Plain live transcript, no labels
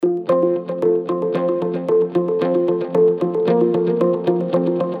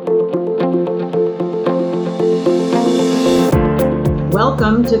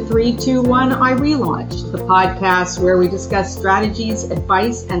Welcome to 321 I Relaunch, the podcast where we discuss strategies,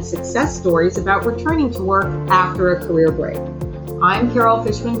 advice, and success stories about returning to work after a career break. I'm Carol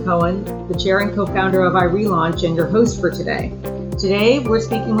Fishman Cohen, the chair and co-founder of I Relaunch and your host for today. Today, we're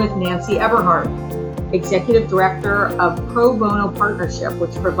speaking with Nancy Eberhard, Executive Director of Pro Bono Partnership,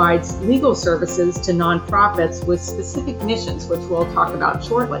 which provides legal services to nonprofits with specific missions, which we'll talk about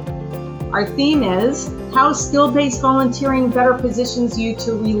shortly. Our theme is how skill-based volunteering better positions you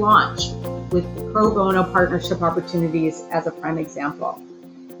to relaunch, with Pro Bono Partnership opportunities as a prime example.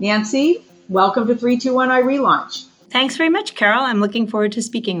 Nancy, welcome to 321 I Relaunch. Thanks very much, Carol. I'm looking forward to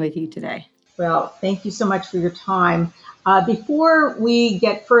speaking with you today. Well, thank you so much for your time. Before we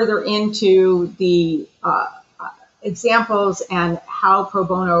get further into the examples and how Pro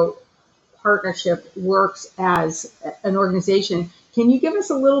Bono Partnership works as an organization, can you give us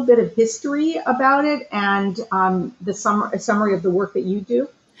a little bit of history about it and a summary of the work that you do?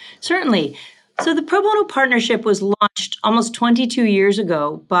 Certainly. So the Pro Bono Partnership was launched almost 22 years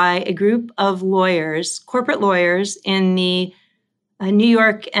ago by a group of lawyers, corporate lawyers in the New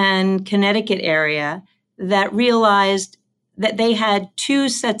York and Connecticut area that realized that they had two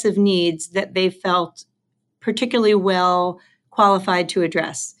sets of needs that they felt particularly well qualified to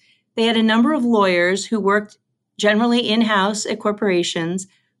address. They had a number of lawyers who worked generally in-house at corporations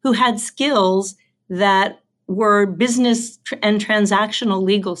who had skills that were business and transactional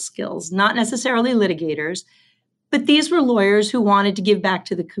legal skills, not necessarily litigators, but these were lawyers who wanted to give back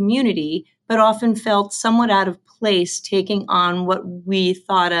to the community, but often felt somewhat out of place taking on what we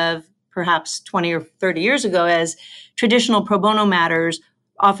thought of perhaps 20 or 30 years ago as traditional pro bono matters,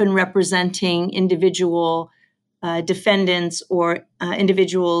 often representing individual defendants or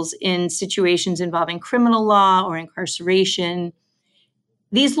individuals in situations involving criminal law or incarceration.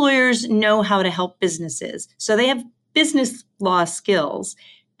 These lawyers know how to help businesses, so they have business law skills.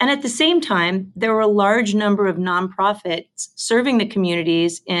 And at the same time, there were a large number of nonprofits serving the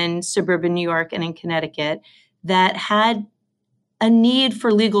communities in suburban New York and in Connecticut that had a need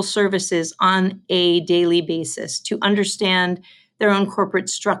for legal services on a daily basis to understand their own corporate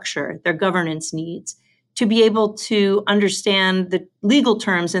structure, their governance needs, to be able to understand the legal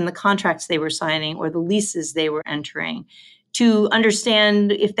terms in the contracts they were signing or the leases they were entering, to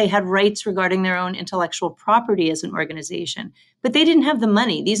understand if they had rights regarding their own intellectual property as an organization. But they didn't have the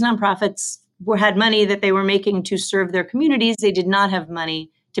money. These nonprofits had money that they were making to serve their communities. They did not have money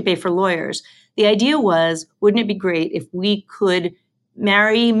to pay for lawyers. The idea was, wouldn't it be great if we could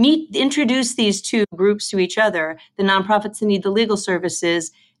introduce these two groups to each other, the nonprofits that need the legal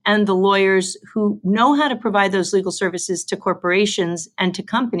services and the lawyers who know how to provide those legal services to corporations and to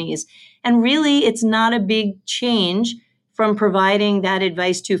companies. And really, it's not a big change from providing that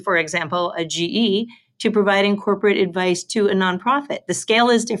advice to, for example, a GE, to providing corporate advice to a nonprofit. The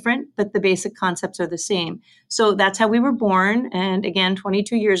scale is different, but the basic concepts are the same. So that's how we were born. And again,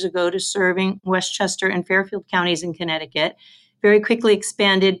 22 years ago, to serving Westchester and Fairfield counties in Connecticut, very quickly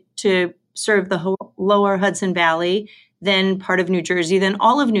expanded to serve the lower Hudson Valley, then part of New Jersey, then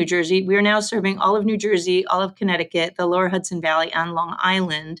all of New Jersey. We are now serving all of New Jersey, all of Connecticut, the lower Hudson Valley, and Long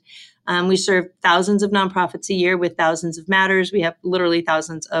Island. We serve thousands of nonprofits a year with thousands of matters. We have literally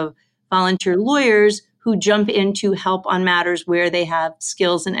thousands of volunteer lawyers who jump in to help on matters where they have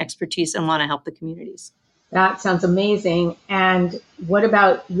skills and expertise and want to help the communities. That sounds amazing. And what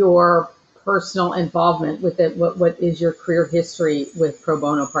about your personal involvement with it? What is your career history with Pro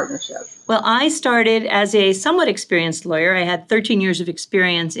Bono Partnership? Well, I started as a somewhat experienced lawyer. I had 13 years of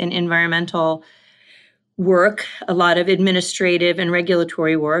experience in environmental work, a lot of administrative and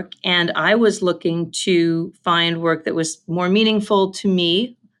regulatory work, and I was looking to find work that was more meaningful to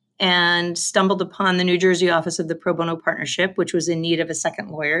me and stumbled upon the New Jersey office of the Pro Bono Partnership, which was in need of a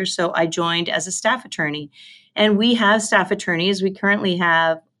second lawyer. So I joined as a staff attorney. And we have staff attorneys. We currently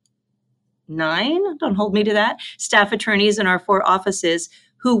have 9, don't hold me to that, staff attorneys in our 4 offices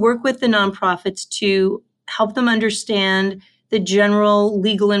who work with the nonprofits to help them understand the general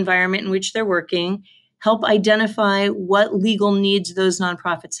legal environment in which they're working, help identify what legal needs those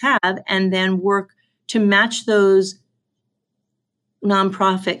nonprofits have, and then work to match those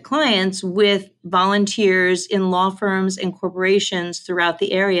nonprofit clients with volunteers in law firms and corporations throughout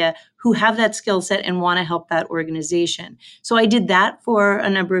the area who have that skill set and want to help that organization. So I did that for a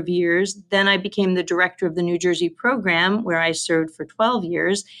number of years. Then I became the director of the New Jersey program, where I served for 12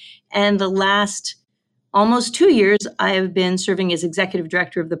 years. And the last almost 2 years, I have been serving as executive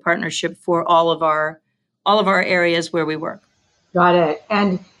director of the partnership for all of our areas where we work. Got it.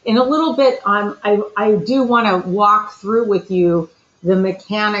 And in a little bit, I do want to walk through with you the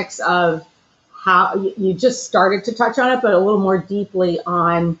mechanics of how you just started to touch on it, but a little more deeply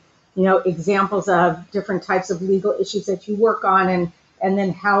on, examples of different types of legal issues that you work on, and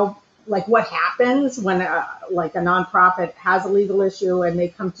then how, like, what happens when like a nonprofit has a legal issue and they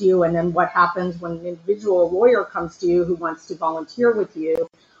come to you, and then what happens when an individual lawyer comes to you who wants to volunteer with you.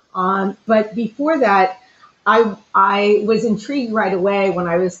 But before that, I was intrigued right away when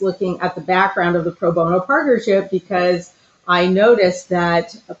I was looking at the background of the Pro Bono Partnership, because I noticed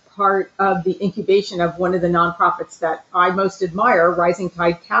that a part of the incubation of one of the nonprofits that I most admire, Rising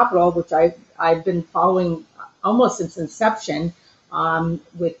Tide Capital, which I've been following almost since inception,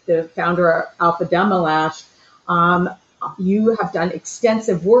 with the founder Alpha Demolash. You have done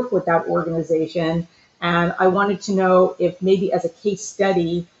extensive work with that organization, and I wanted to know if maybe as a case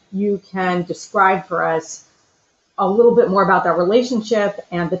study you can describe for us a little bit more about that relationship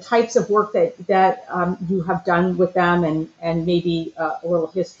and the types of work that you have done with them, and maybe a little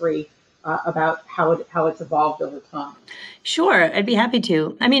history about how it's evolved over time. Sure, I'd be happy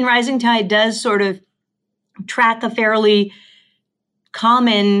to. I mean, Rising Tide does sort of track a fairly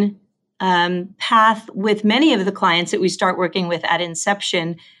common path with many of the clients that we start working with at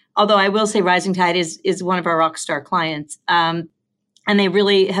inception. Although I will say Rising Tide is one of our rock star clients, and they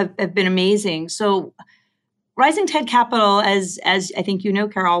really have been amazing. So Rising Tide Capital, as I think you know,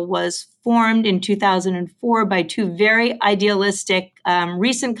 Carol, was formed in 2004 by two very idealistic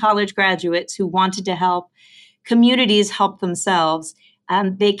recent college graduates who wanted to help communities help themselves.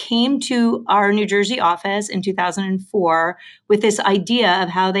 They came to our New Jersey office in 2004 with this idea of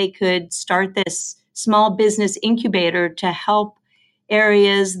how they could start this small business incubator to help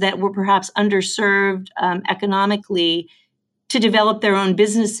areas that were perhaps underserved economically to develop their own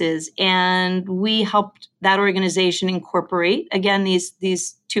businesses. And we helped that organization incorporate. Again,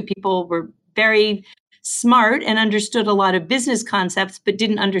 these two people were very smart and understood a lot of business concepts, but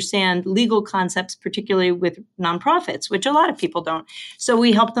didn't understand legal concepts, particularly with nonprofits, which a lot of people don't. So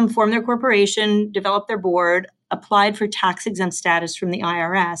we helped them form their corporation, develop their board, applied for tax exempt status from the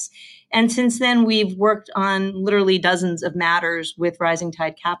IRS. And since then, we've worked on literally dozens of matters with Rising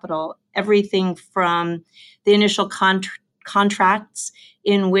Tide Capital, everything from the initial contracts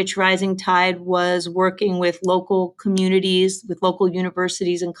in which Rising Tide was working with local communities, with local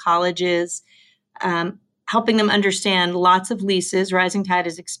universities and colleges, helping them understand lots of leases. Rising Tide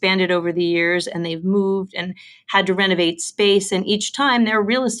has expanded over the years, and they've moved and had to renovate space. And each time there are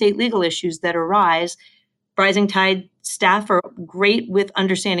real estate legal issues that arise. Rising Tide staff are great with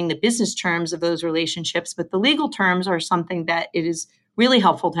understanding the business terms of those relationships, but the legal terms are something that it is really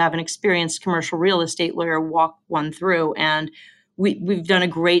helpful to have an experienced commercial real estate lawyer walk one through. And we've done a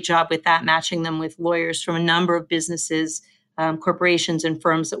great job with that, matching them with lawyers from a number of businesses, corporations, and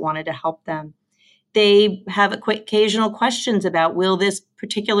firms that wanted to help them. They have occasional questions about, will this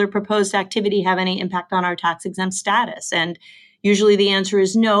particular proposed activity have any impact on our tax exempt status? And usually the answer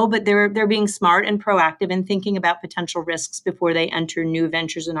is no, but they're being smart and proactive in thinking about potential risks before they enter new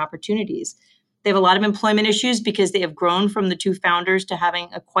ventures and opportunities. They have a lot of employment issues because they have grown from the two founders to having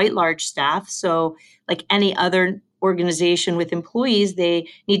a quite large staff. So like any other organization with employees, they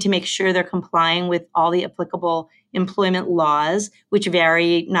need to make sure they're complying with all the applicable employment laws, which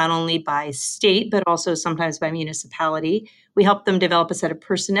vary not only by state, but also sometimes by municipality. We help them develop a set of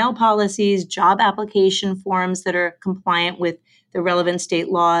personnel policies, job application forms that are compliant with the relevant state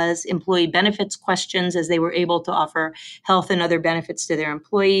laws, employee benefits questions as they were able to offer health and other benefits to their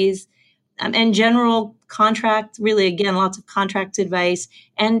employees, and general contract, really, again, lots of contracts advice,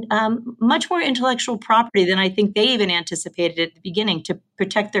 and much more intellectual property than I think they even anticipated at the beginning, to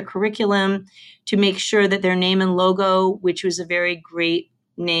protect their curriculum, to make sure that their name and logo, which was a very great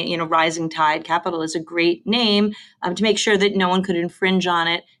name, Rising Tide Capital is a great name, to make sure that no one could infringe on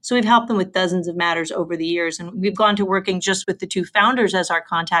it. So we've helped them with dozens of matters over the years. And we've gone to working just with the two founders as our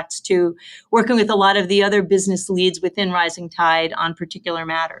contacts to working with a lot of the other business leads within Rising Tide on particular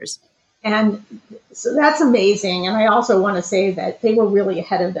matters. And so that's amazing. And I also want to say that they were really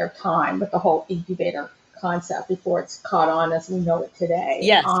ahead of their time with the whole incubator concept before it's caught on as we know it today.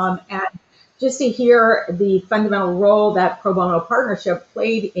 Yes. And just to hear the fundamental role that Pro Bono Partnership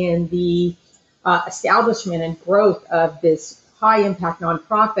played in the establishment and growth of this high impact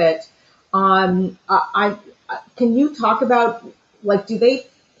nonprofit, can you talk about, like, do they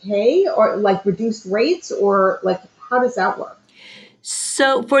pay or like reduced rates, or like how does that work?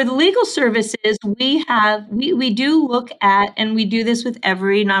 So for the legal services, we do look at, and we do this with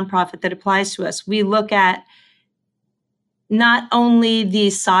every nonprofit that applies to us, we look at not only the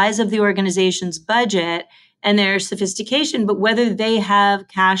size of the organization's budget and their sophistication, but whether they have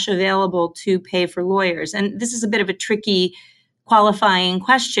cash available to pay for lawyers. And this is a bit of a tricky qualifying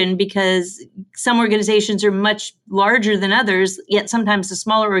question, because some organizations are much larger than others, yet sometimes the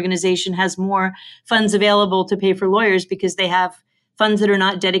smaller organization has more funds available to pay for lawyers because they have funds that are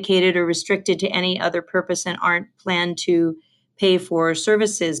not dedicated or restricted to any other purpose and aren't planned to pay for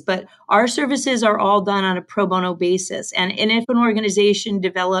services. But our services are all done on a pro bono basis. And if an organization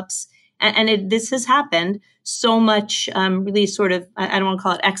develops, this has happened, so much really sort of, I don't want to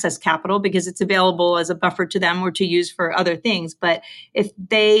call it excess capital because it's available as a buffer to them or to use for other things. But if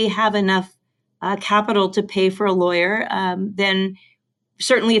they have enough capital to pay for a lawyer, then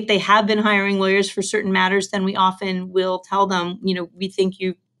certainly if they have been hiring lawyers for certain matters, then we often will tell them, we think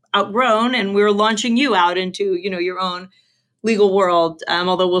you've outgrown and we're launching you out into, your own legal world,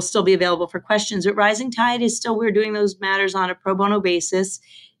 although we'll still be available for questions. But Rising Tide is still, we're doing those matters on a pro bono basis.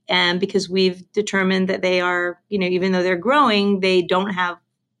 And because we've determined that they are, even though they're growing, they don't have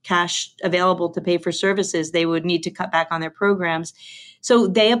cash available to pay for services. They would need to cut back on their programs. So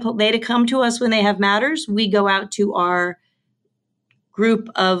they to come to us when they have matters. We go out to our group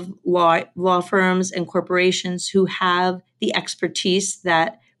of law firms and corporations who have the expertise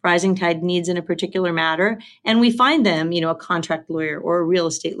that Rising Tide needs in a particular matter. And we find them, a contract lawyer or a real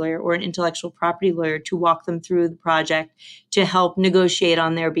estate lawyer or an intellectual property lawyer to walk them through the project to help negotiate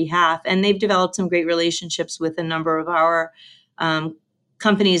on their behalf. And they've developed some great relationships with a number of our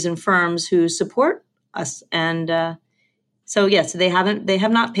companies and firms who support us. And so they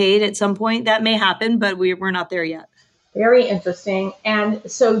have not paid at some point. That may happen, but we're not there yet. Very interesting.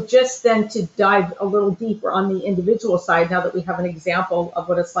 And so just then to dive a little deeper on the individual side, now that we have an example of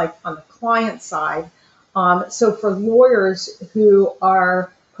what it's like on the client side. So for lawyers who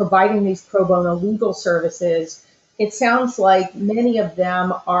are providing these pro bono legal services, it sounds like many of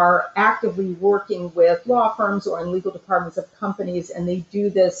them are actively working with law firms or in legal departments of companies, and they do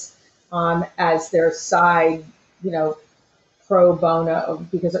this as their side, pro bono,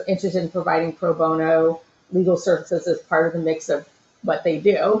 because they're interested in providing pro bono legal services as part of the mix of what they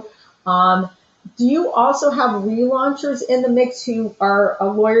do. Do you also have relaunchers in the mix who are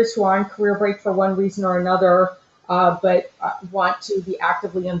lawyers who are on career break for one reason or another, but want to be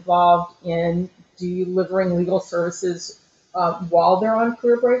actively involved in delivering legal services while they're on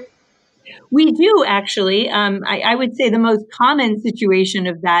career break? We do, actually. I would say the most common situation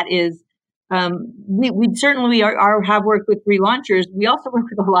of that is we certainly have worked with relaunchers. We also work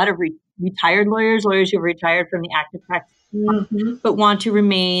with a lot of retired lawyers who have retired from the active practice, but want to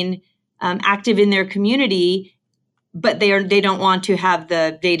remain active in their community, but they don't want to have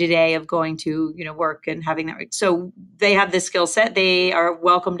the day-to-day of going to work and having that. So they have the skill set. They are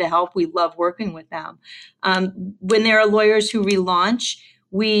welcome to help. We love working with them. When there are lawyers who relaunch,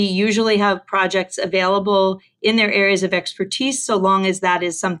 we usually have projects available in their areas of expertise, so long as that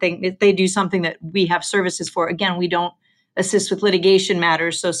is something, if they do something that we have services for. Again, we don't assist with litigation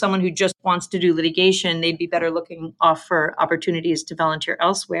matters. So someone who just wants to do litigation, they'd be better looking off for opportunities to volunteer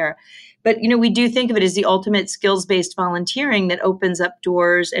elsewhere. But, we do think of it as the ultimate skills-based volunteering that opens up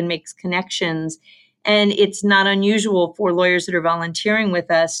doors and makes connections. And it's not unusual for lawyers that are volunteering with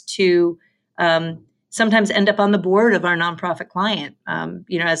us to sometimes end up on the board of our nonprofit client,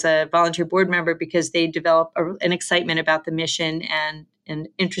 as a volunteer board member, because they develop an excitement about the mission and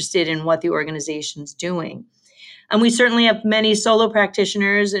interested in what the organization's doing. And we certainly have many solo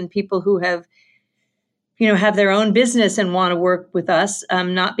practitioners and people who have their own business and want to work with us,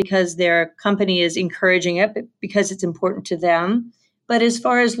 not because their company is encouraging it, but because it's important to them. But as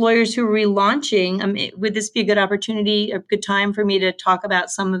far as lawyers who are relaunching, would this be a good opportunity, a good time for me to talk about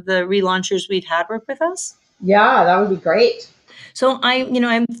some of the relaunchers we've had work with us? Yeah, that would be great. So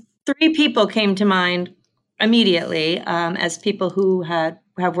I'm 3 people came to mind immediately as people who have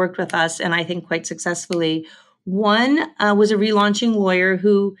worked with us, and I think quite successfully. One was a relaunching lawyer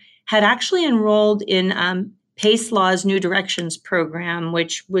who had actually enrolled in Pace Law's New Directions program,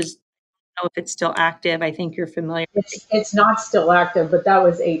 which was, I don't know if it's still active. I think you're familiar. It's not still active, but that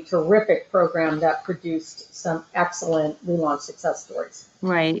was a terrific program that produced some excellent relaunch success stories.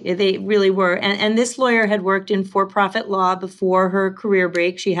 Right. They really were. And this lawyer had worked in for-profit law before her career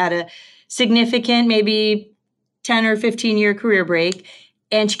break. She had a significant, maybe 10 or 15-year career break.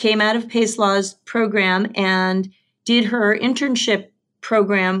 And she came out of Pace Law's program and did her internship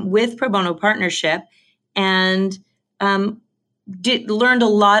program with Pro Bono Partnership and learned a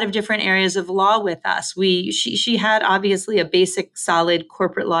lot of different areas of law with us. She had obviously a basic solid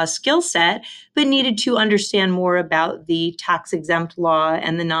corporate law skill set, but needed to understand more about the tax exempt law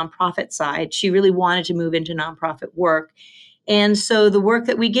and the nonprofit side. She really wanted to move into nonprofit work. And so the work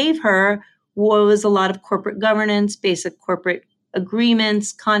that we gave her was a lot of corporate governance, basic corporate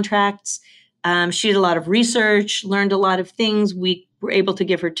agreements, contracts, She did a lot of research, learned a lot of things. We were able to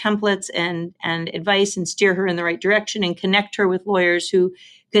give her templates and advice and steer her in the right direction and connect her with lawyers who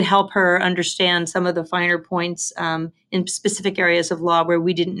could help her understand some of the finer points in specific areas of law where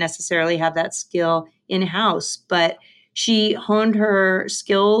we didn't necessarily have that skill in-house. But she honed her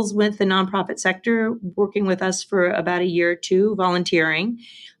skills with the nonprofit sector, working with us for about a year or two, volunteering,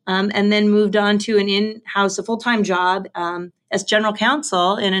 and then moved on to an in-house, a full-time job as general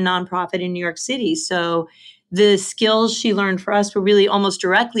counsel in a nonprofit in New York City. So the skills she learned for us were really almost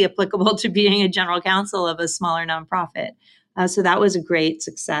directly applicable to being a general counsel of a smaller nonprofit. So that was a great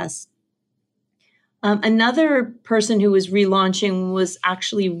success. Another person who was relaunching was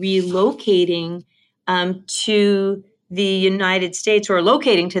actually relocating to the United States, or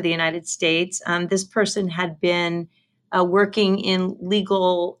locating to the United States. This person had been working in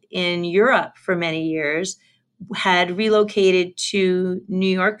legal in Europe for many years, had relocated to New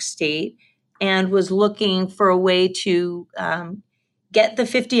York State, and was looking for a way to get the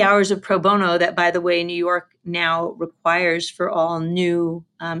 50 hours of pro bono that, by the way, New York now requires for all new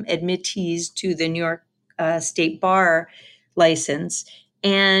admittees to the New York State Bar license.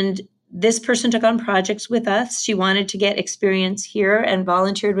 And this person took on projects with us. She wanted to get experience here and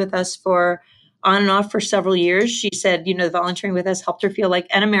volunteered with us for on and off for several years. She said, volunteering with us helped her feel like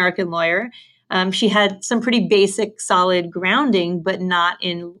an American lawyer. She had some pretty basic, solid grounding, but not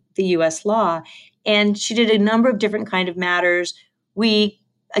in the U.S. law. And she did a number of different kind of matters. We,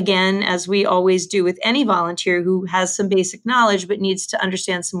 again, as we always do with any volunteer who has some basic knowledge but needs to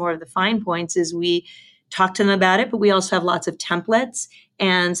understand some more of the fine points, is we talk to them about it, but we also have lots of templates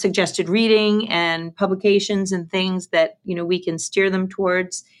and suggested reading and publications and things that, we can steer them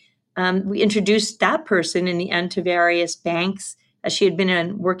towards. We introduced that person in the end to various banks. She had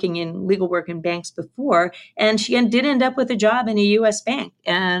been working in legal work in banks before, and she did end up with a job in a U.S. bank,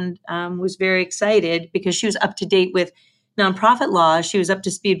 and was very excited because she was up to date with nonprofit law. She was up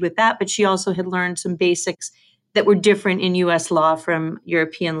to speed with that, but she also had learned some basics that were different in U.S. law from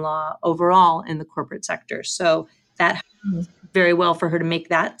European law overall in the corporate sector. So that helped very well for her to make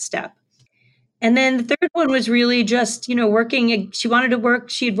that step. And then the third one was really just, working. She wanted to work.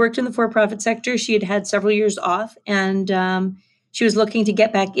 She had worked in the for-profit sector. She had had several years off, and she was looking to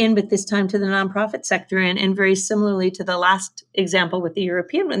get back in, but this time to the nonprofit sector. And very similarly to the last example with the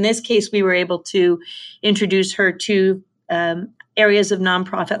European, in this case, we were able to introduce her to areas of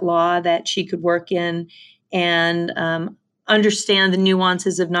nonprofit law that she could work in and understand the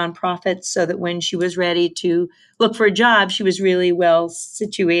nuances of nonprofits, so that when she was ready to look for a job, she was really well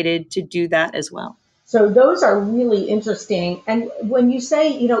situated to do that as well. So those are really interesting. And when you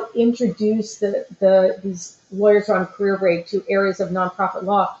say, introduce these lawyers on career break to areas of nonprofit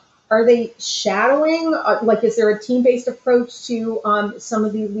law, are they shadowing? Is there a team-based approach to some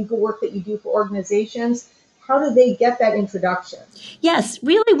of the legal work that you do for organizations? How do they get that introduction? Yes,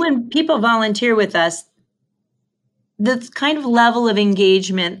 really, when people volunteer with us, the kind of level of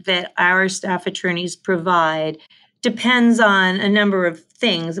engagement that our staff attorneys provide depends on a number of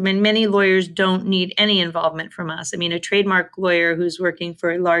things. I mean, many lawyers don't need any involvement from us. I mean, a trademark lawyer who's working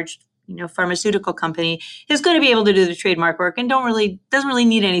for a large, pharmaceutical company is going to be able to do the trademark work and doesn't really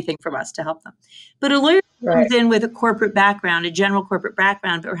need anything from us to help them. But a lawyer comes in with a corporate background, a general corporate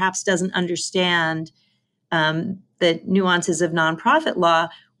background, but perhaps doesn't understand the nuances of nonprofit law.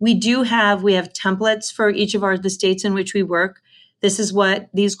 We have templates for each of the states in which we work. This is what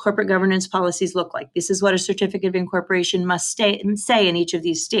these corporate governance policies look like. This is what a certificate of incorporation must say in each of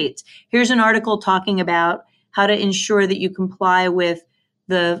these states. Here's an article talking about how to ensure that you comply with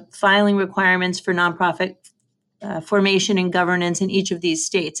the filing requirements for nonprofit formation and governance in each of these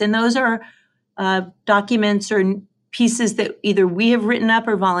states. And those are documents or pieces that either we have written up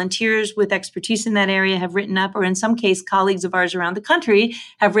or volunteers with expertise in that area have written up, or in some case, colleagues of ours around the country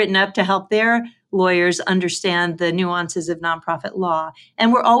have written up to help their lawyers understand the nuances of nonprofit law.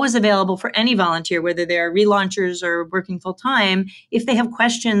 And we're always available for any volunteer, whether they're relaunchers or working full time. If they have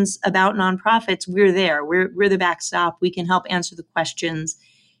questions about nonprofits, we're there. We're the backstop. We can help answer the questions.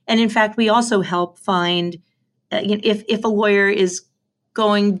 And in fact, we also help find if a lawyer is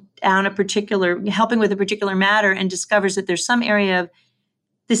going down helping with a particular matter and discovers that there's some area of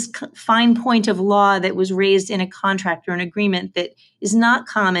this fine point of law that was raised in a contract or an agreement that is not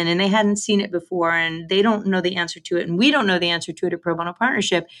common and they hadn't seen it before and they don't know the answer to it and we don't know the answer to it at Pro Bono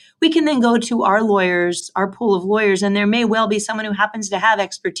Partnership, we can then go to our lawyers, our pool of lawyers, and there may well be someone who happens to have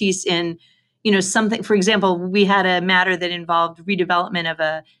expertise in, something. For example, we had a matter that involved redevelopment of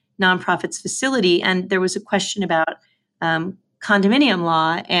a nonprofit's facility, and there was a question about condominium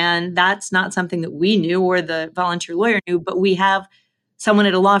law, and that's not something that we knew or the volunteer lawyer knew, but we have someone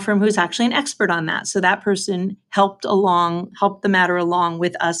at a law firm who's actually an expert on that. So that person helped the matter along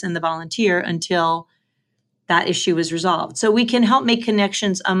with us and the volunteer until that issue was resolved. So we can help make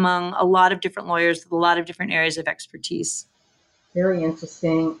connections among a lot of different lawyers with a lot of different areas of expertise. Very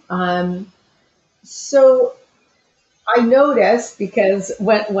interesting. So I noticed, because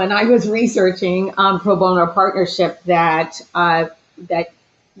when I was researching pro bono partnership, that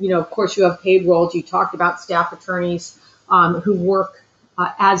of course you have paid roles. You talked about staff attorneys who work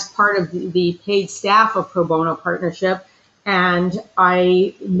as part of the paid staff of pro bono partnership, and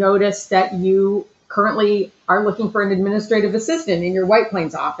I noticed that you currently are looking for an administrative assistant in your White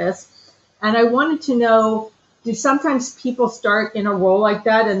Plains office, and I wanted to know, do sometimes people start in a role like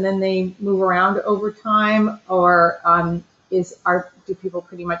that and then they move around over time, or do people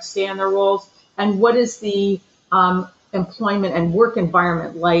pretty much stay in their roles? And what is the employment and work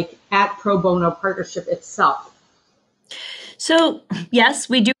environment like at Pro Bono Partnership itself? So yes,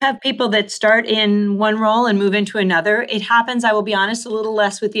 we do have people that start in one role and move into another. It happens, I will be honest, a little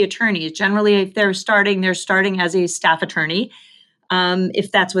less with the attorneys. Generally, if they're starting as a staff attorney.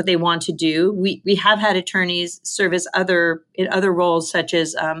 If that's what they want to do. We have had attorneys serve as in other roles, such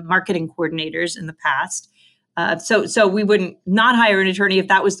as marketing coordinators in the past. So we wouldn't not hire an attorney if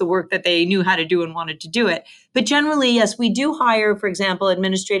that was the work that they knew how to do and wanted to do it. But generally, yes, we do hire, for example,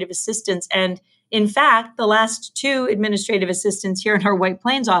 administrative assistants. And in fact, the last 2 administrative assistants here in our White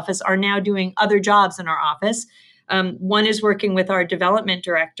Plains office are now doing other jobs in our office. One is working with our development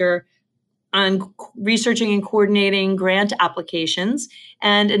director on researching and coordinating grant applications.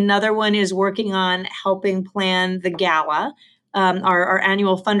 And another one is working on helping plan the gala, our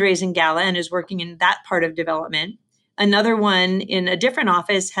annual fundraising gala, and is working in that part of development. Another one in a different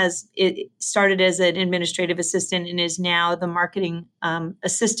office started as an administrative assistant and is now the marketing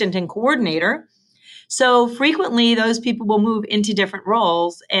assistant and coordinator. So frequently those people will move into different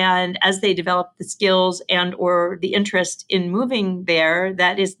roles, and as they develop the skills and or the interest in moving there,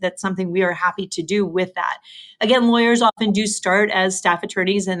 that's something we are happy to do with that. Again, lawyers often do start as staff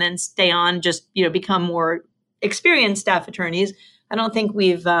attorneys and then stay on, just become more experienced staff attorneys. I don't think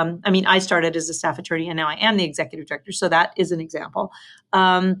I started as a staff attorney and now I am the executive director, so that is an example.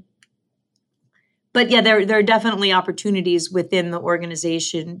 But yeah, there are definitely opportunities within the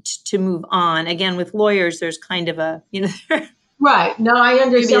organization to move on. Again, with lawyers, there's kind of a, Right. No, I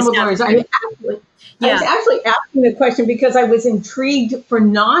understand with lawyers. I was actually asking the question because I was intrigued for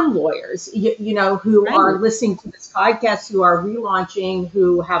non-lawyers, who Right. are listening to this podcast, who are relaunching,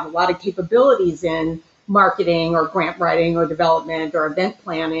 who have a lot of capabilities in marketing or grant writing or development or event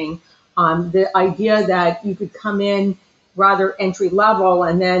planning. The idea that you could come in rather entry level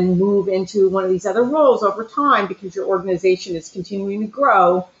and then move into one of these other roles over time because your organization is continuing to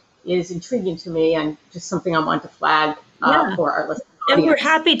grow is intriguing to me, and just something I want to flag for our listeners. And we're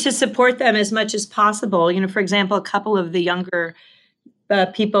happy to support them as much as possible. For example, a couple of the younger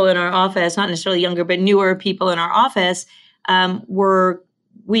people in our office, not necessarily younger, but newer people in our office,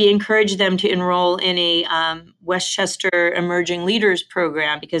 we encourage them to enroll in a Westchester Emerging Leaders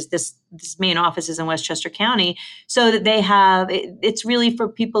program, because this main office is in Westchester County, so that they it's really for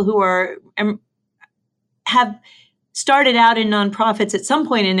people who have started out in nonprofits at some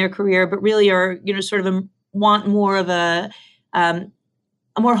point in their career, but really are, want more of a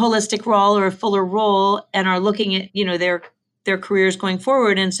more holistic role or a fuller role, and are looking at, their careers going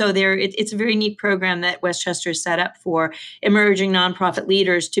forward. And so it's a very neat program that Westchester set up for emerging nonprofit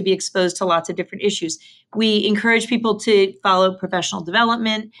leaders to be exposed to lots of different issues. We encourage people to follow professional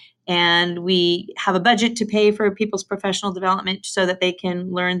development, and we have a budget to pay for people's professional development so that they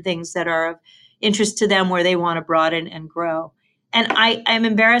can learn things that are of interest to them, where they want to broaden and grow. And I'm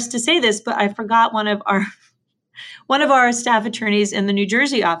embarrassed to say this, but I forgot one of our staff attorneys in the New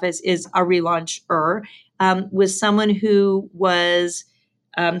Jersey office is a relauncher. Was someone who was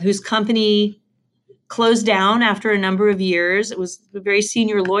whose company closed down after a number of years. It was a very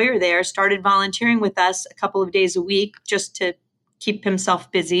senior lawyer there, started volunteering with us a couple of days a week just to keep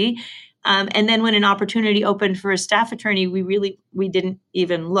himself busy. And then when an opportunity opened for a staff attorney, we didn't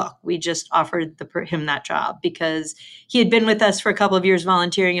even look. We just offered him that job because he had been with us for a couple of years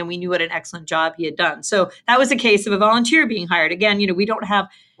volunteering, and we knew what an excellent job he had done. So that was a case of a volunteer being hired. Again, we don't have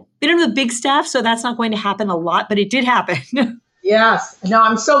a big staff, so that's not going to happen a lot, but it did happen. Yes. No,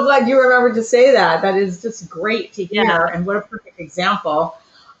 I'm so glad you remembered to say that. That is just great to hear, and what a perfect example.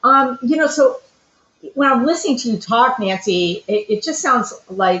 So when I'm listening to you talk, Nancy, it just sounds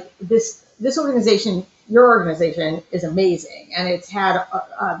like this organization, your organization, is amazing, and it's had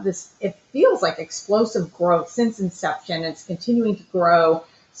it feels like explosive growth since inception. It's continuing to grow.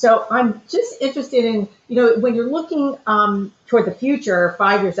 So I'm just interested in, when you're looking toward the future,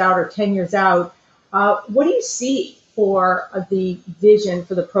 5 years out or 10 years out, what do you see for the vision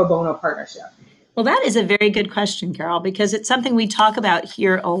for the pro bono partnership? Well, that is a very good question, Carol, because it's something we talk about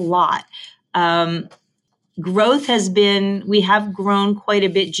here a lot. Growth has been, we have grown quite a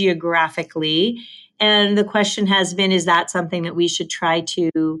bit geographically. And the question has been, is that something that we should try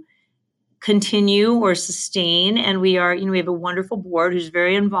to continue or sustain? And we are, we have a wonderful board who's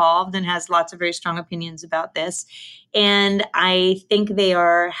very involved and has lots of very strong opinions about this. And I think they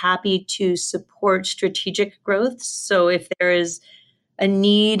are happy to support strategic growth. So if there is a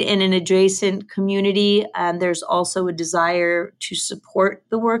need in an adjacent community, and there's also a desire to support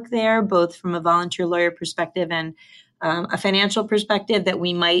the work there, both from a volunteer lawyer perspective and a financial perspective, that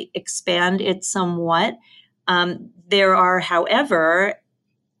we might expand it somewhat. There are, however,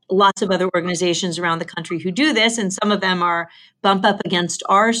 lots of other organizations around the country who do this, and some of them are bump up against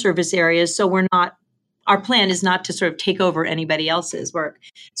our service areas. So our plan is not to sort of take over anybody else's work.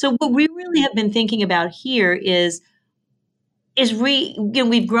 So what we really have been thinking about here is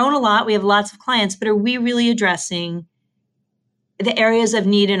we've grown a lot, we have lots of clients, but are we really addressing the areas of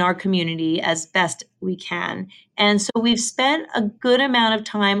need in our community as best we can? And so we've spent a good amount of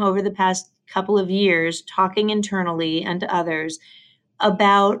time over the past couple of years talking internally and to others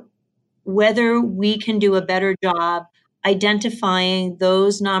about whether we can do a better job identifying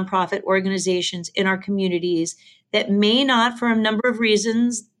those nonprofit organizations in our communities that may not, for a number of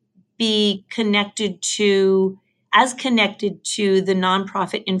reasons, be connected to the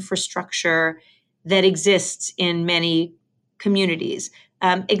nonprofit infrastructure that exists in many communities.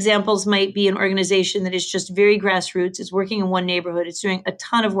 Examples might be an organization that is just very grassroots, is working in one neighborhood, it's doing a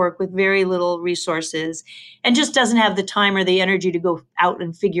ton of work with very little resources, and just doesn't have the time or the energy to go out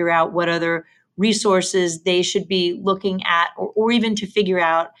and figure out what other resources they should be looking at, or even to figure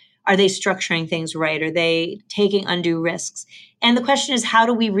out, are they structuring things right? Are they taking undue risks? And the question is, how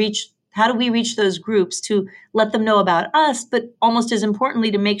do we reach those groups to let them know about us, but almost as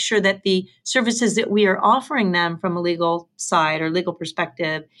importantly, to make sure that the services that we are offering them from a legal side or legal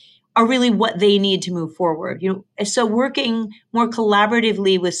perspective are really what they need to move forward. So working more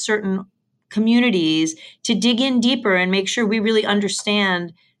collaboratively with certain communities to dig in deeper and make sure we really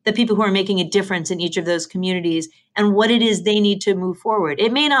understand the people who are making a difference in each of those communities and what it is they need to move forward.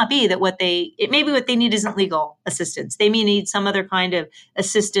 It may not be that what they need isn't legal assistance. They may need some other kind of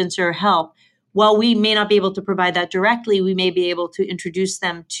assistance or help. While we may not be able to provide that directly, we may be able to introduce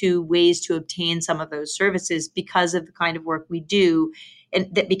them to ways to obtain some of those services because of the kind of work we do, and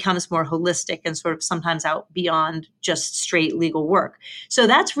that becomes more holistic and sort of sometimes out beyond just straight legal work. So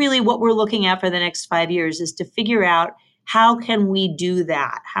that's really what we're looking at for the next 5 years, is to figure out, how can we do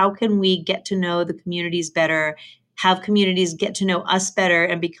that? How can we get to know the communities better, have communities get to know us better,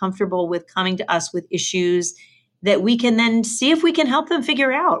 and be comfortable with coming to us with issues that we can then see if we can help them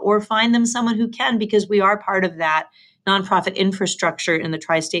figure out, or find them someone who can, because we are part of that nonprofit infrastructure in the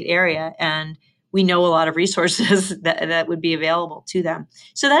tri-state area, and we know a lot of resources that would be available to them.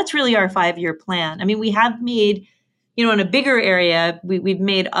 So that's really our 5-year plan. I mean, we have made, in a bigger area, we've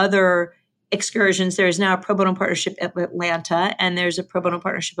made other excursions. There is now a pro bono partnership of Atlanta, and there's a pro bono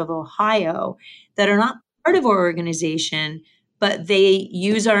partnership of Ohio that are not part of our organization, but they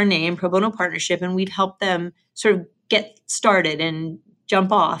use our name, Pro Bono Partnership, and we've helped them sort of get started and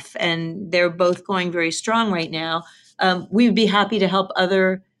jump off. And they're both going very strong right now. We would be happy to help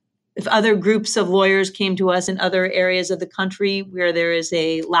if other groups of lawyers came to us in other areas of the country where there is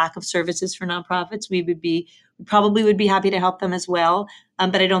a lack of services for nonprofits. We probably would be happy to help them as well.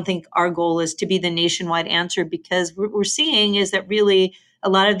 But I don't think our goal is to be the nationwide answer, because what we're seeing is that really a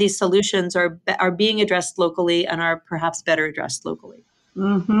lot of these solutions are being addressed locally and are perhaps better addressed locally.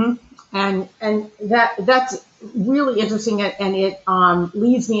 Mm-hmm. And that's really interesting, and it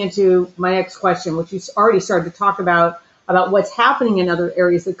leads me into my next question, which you already started to talk about what's happening in other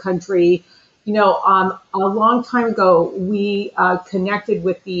areas of the country. A long time ago, we connected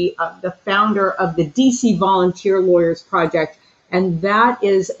with the founder of the DC Volunteer Lawyers Project, and that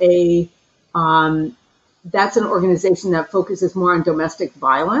is that's an organization that focuses more on domestic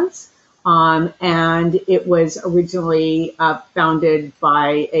violence. And it was originally founded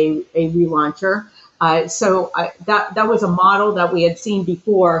by a relauncher. So that was a model that we had seen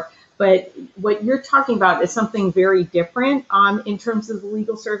before. But what you're talking about is something very different in terms of the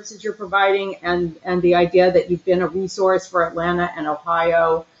legal services you're providing, and the idea that you've been a resource for Atlanta and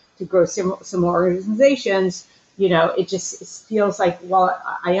Ohio to grow some organizations. It just feels like, well,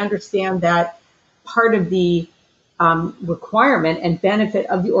 I understand that part of the requirement and benefit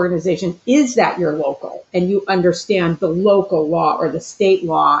of the organization is that you're local and you understand the local law or the state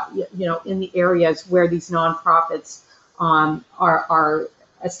law, in the areas where these nonprofits are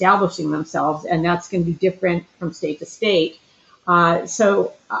establishing themselves, and that's going to be different from state to state. I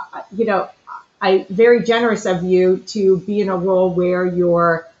very generous of you to be in a role where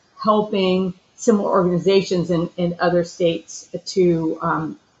you're helping similar organizations in other states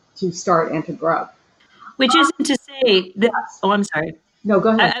to start and to grow. Which isn't to say that. Yes. Oh, I'm sorry. No, go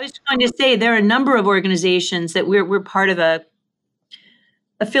ahead. I was going to say there are a number of organizations that we're part of. A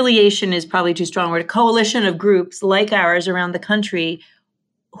affiliation is probably too strong word. A coalition of groups like ours around the country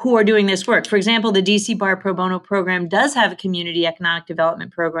who are doing this work. For example, the DC Bar Pro Bono program does have a community economic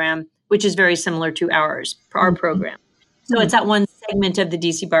development program, which is very similar to our program. So it's that one segment of the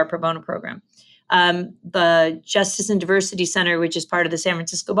DC Bar Pro Bono program. The Justice and Diversity Center, which is part of the San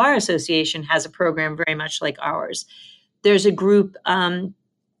Francisco Bar Association, has a program very much like ours. There's a group called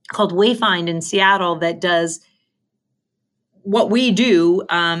Wayfind in Seattle that does what we do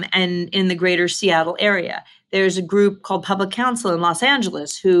and in the greater Seattle area. There's a group called Public Counsel in Los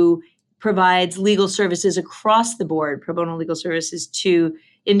Angeles who provides legal services across the board, pro bono legal services to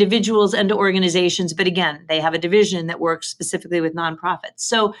individuals and to organizations. But again, they have a division that works specifically with nonprofits.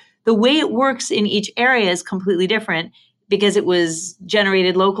 So the way it works in each area is completely different because it was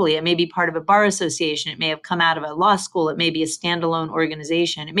generated locally. It may be part of a bar association. It may have come out of a law school. It may be a standalone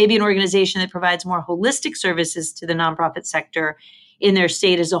organization. It may be an organization that provides more holistic services to the nonprofit sector in their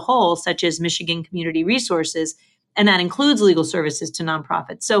state as a whole, such as Michigan Community Resources, and that includes legal services to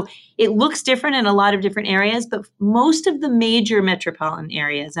nonprofits. So it looks different in a lot of different areas, but most of the major metropolitan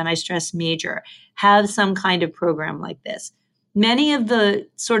areas, and I stress major, have some kind of program like this. Many of the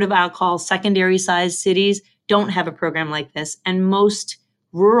sort of, I'll call secondary sized cities don't have a program like this, and most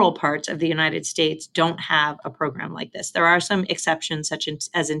rural parts of the United States don't have a program like this. There are some exceptions, such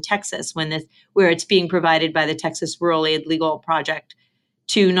as in Texas, where it's being provided by the Texas Rural Aid Legal Project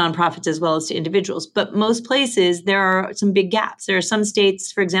to nonprofits as well as to individuals. But most places, there are some big gaps. There are some states,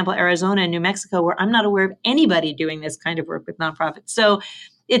 for example, Arizona and New Mexico, where I'm not aware of anybody doing this kind of work with nonprofits. So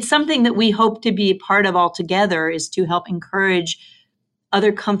it's something that we hope to be a part of altogether, is to help encourage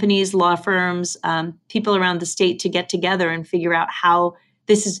other companies, law firms, people around the state to get together and figure out how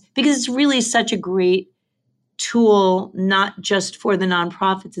this is, because it's really such a great tool, not just for the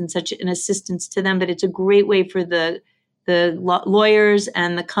nonprofits and such an assistance to them, but it's a great way for the lawyers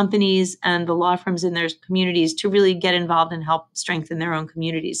and the companies and the law firms in their communities to really get involved and help strengthen their own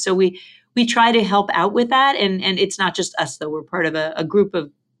communities. So we try to help out with that. And it's not just us, though. We're part of a group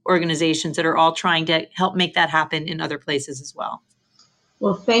of organizations that are all trying to help make that happen in other places as well.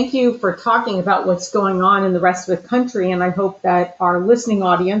 Well, thank you for talking about what's going on in the rest of the country. And I hope that our listening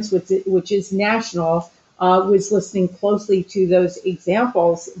audience, which is national, was listening closely to those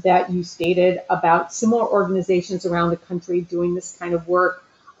examples that you stated about similar organizations around the country doing this kind of work,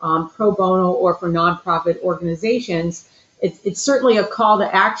 pro bono or for nonprofit organizations. It's certainly a call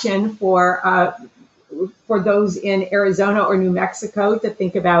to action for those in Arizona or New Mexico to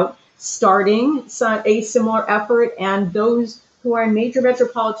think about starting a similar effort, and those who are in major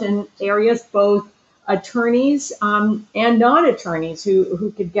metropolitan areas, both attorneys and non-attorneys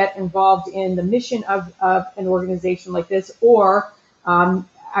who could get involved in the mission of an organization like this, or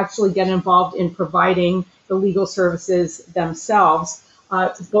actually get involved in providing the legal services themselves.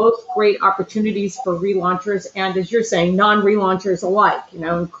 Both great opportunities for relaunchers and, as you're saying, non-relaunchers alike,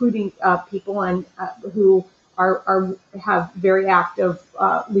 including people who have very active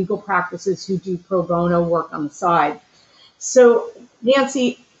legal practices who do pro bono work on the side. So,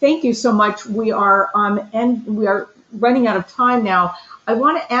 Nancy, thank you so much. We are running out of time now. I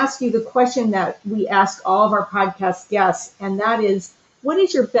want to ask you the question that we ask all of our podcast guests, and that is, what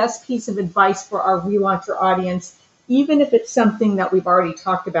is your best piece of advice for our relauncher audience, even if it's something that we've already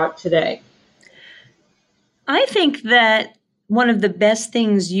talked about today? I think that one of the best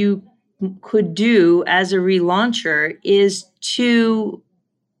things you could do as a relauncher is to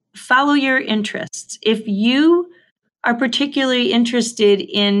follow your interests. If you are particularly interested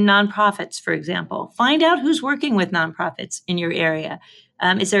in nonprofits, for example, find out who's working with nonprofits in your area.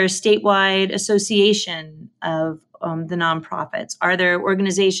 Is there a statewide association of the nonprofits? Are there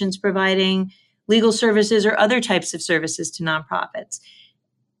organizations providing legal services or other types of services to nonprofits?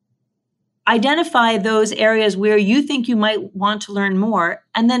 Identify those areas where you think you might want to learn more,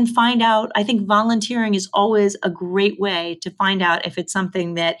 and then find out. I think volunteering is always a great way to find out if it's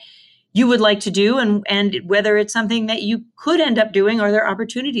something that you would like to do, and whether it's something that you could end up doing, or there are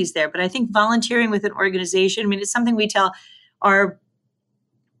opportunities there. But I think volunteering with an organization, it's something we tell our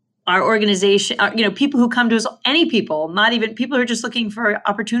our organization, people who come to us, any people, not even people who are just looking for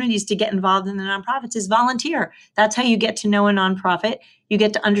opportunities to get involved in the nonprofits, is volunteer. That's how you get to know a nonprofit. You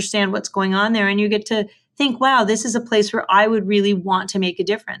get to understand what's going on there, and you get to think, wow, this is a place where I would really want to make a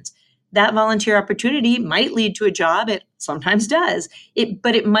difference. That volunteer opportunity might lead to a job. It sometimes does.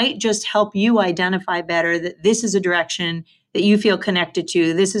 But it might just help you identify better that this is a direction that you feel connected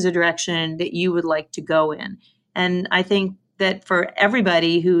to. This is a direction that you would like to go in. And I think that for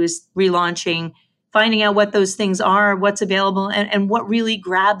everybody who is relaunching, finding out what those things are, what's available, and what really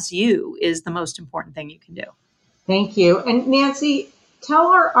grabs you is the most important thing you can do. Thank you. And Nancy, tell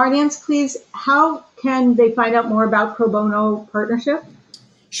our audience, please, how can they find out more about Pro Bono Partnership?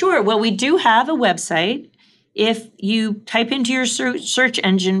 Sure. Well, we do have a website. If you type into your search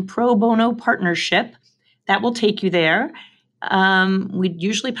engine Pro Bono Partnership, that will take you there. We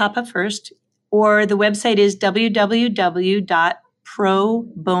usually pop up first. Or the website is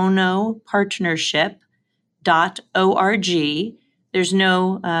www.probonopartnership.org. There's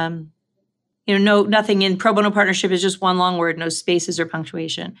nothing in Pro Bono Partnership is just one long word, no spaces or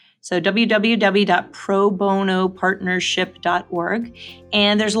punctuation. So www.probonopartnership.org.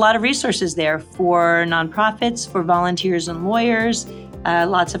 And there's a lot of resources there for nonprofits, for volunteers and lawyers,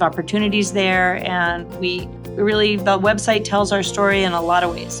 lots of opportunities there. And the website tells our story in a lot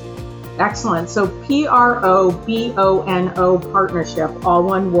of ways. Excellent. So PROBONO Partnership, all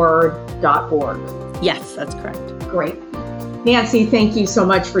one word, .org. Yes, that's correct. Great. Nancy, thank you so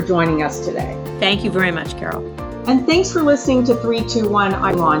much for joining us today. Thank you very much, Carol. And thanks for listening to 321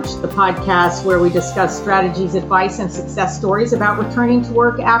 I Relaunched, the podcast where we discuss strategies, advice, and success stories about returning to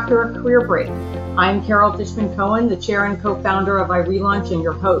work after a career break. I'm Carol Fishman Cohen, the chair and co-founder of iRelaunch and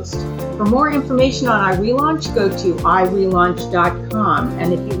your host. For more information on iRelaunch, go to irelaunch.com.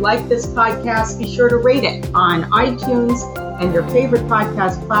 And if you like this podcast, be sure to rate it on iTunes and your favorite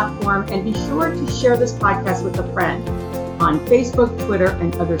podcast platform. And be sure to share this podcast with a friend on Facebook, Twitter,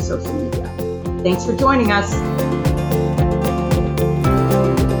 and other social media. Thanks for joining us.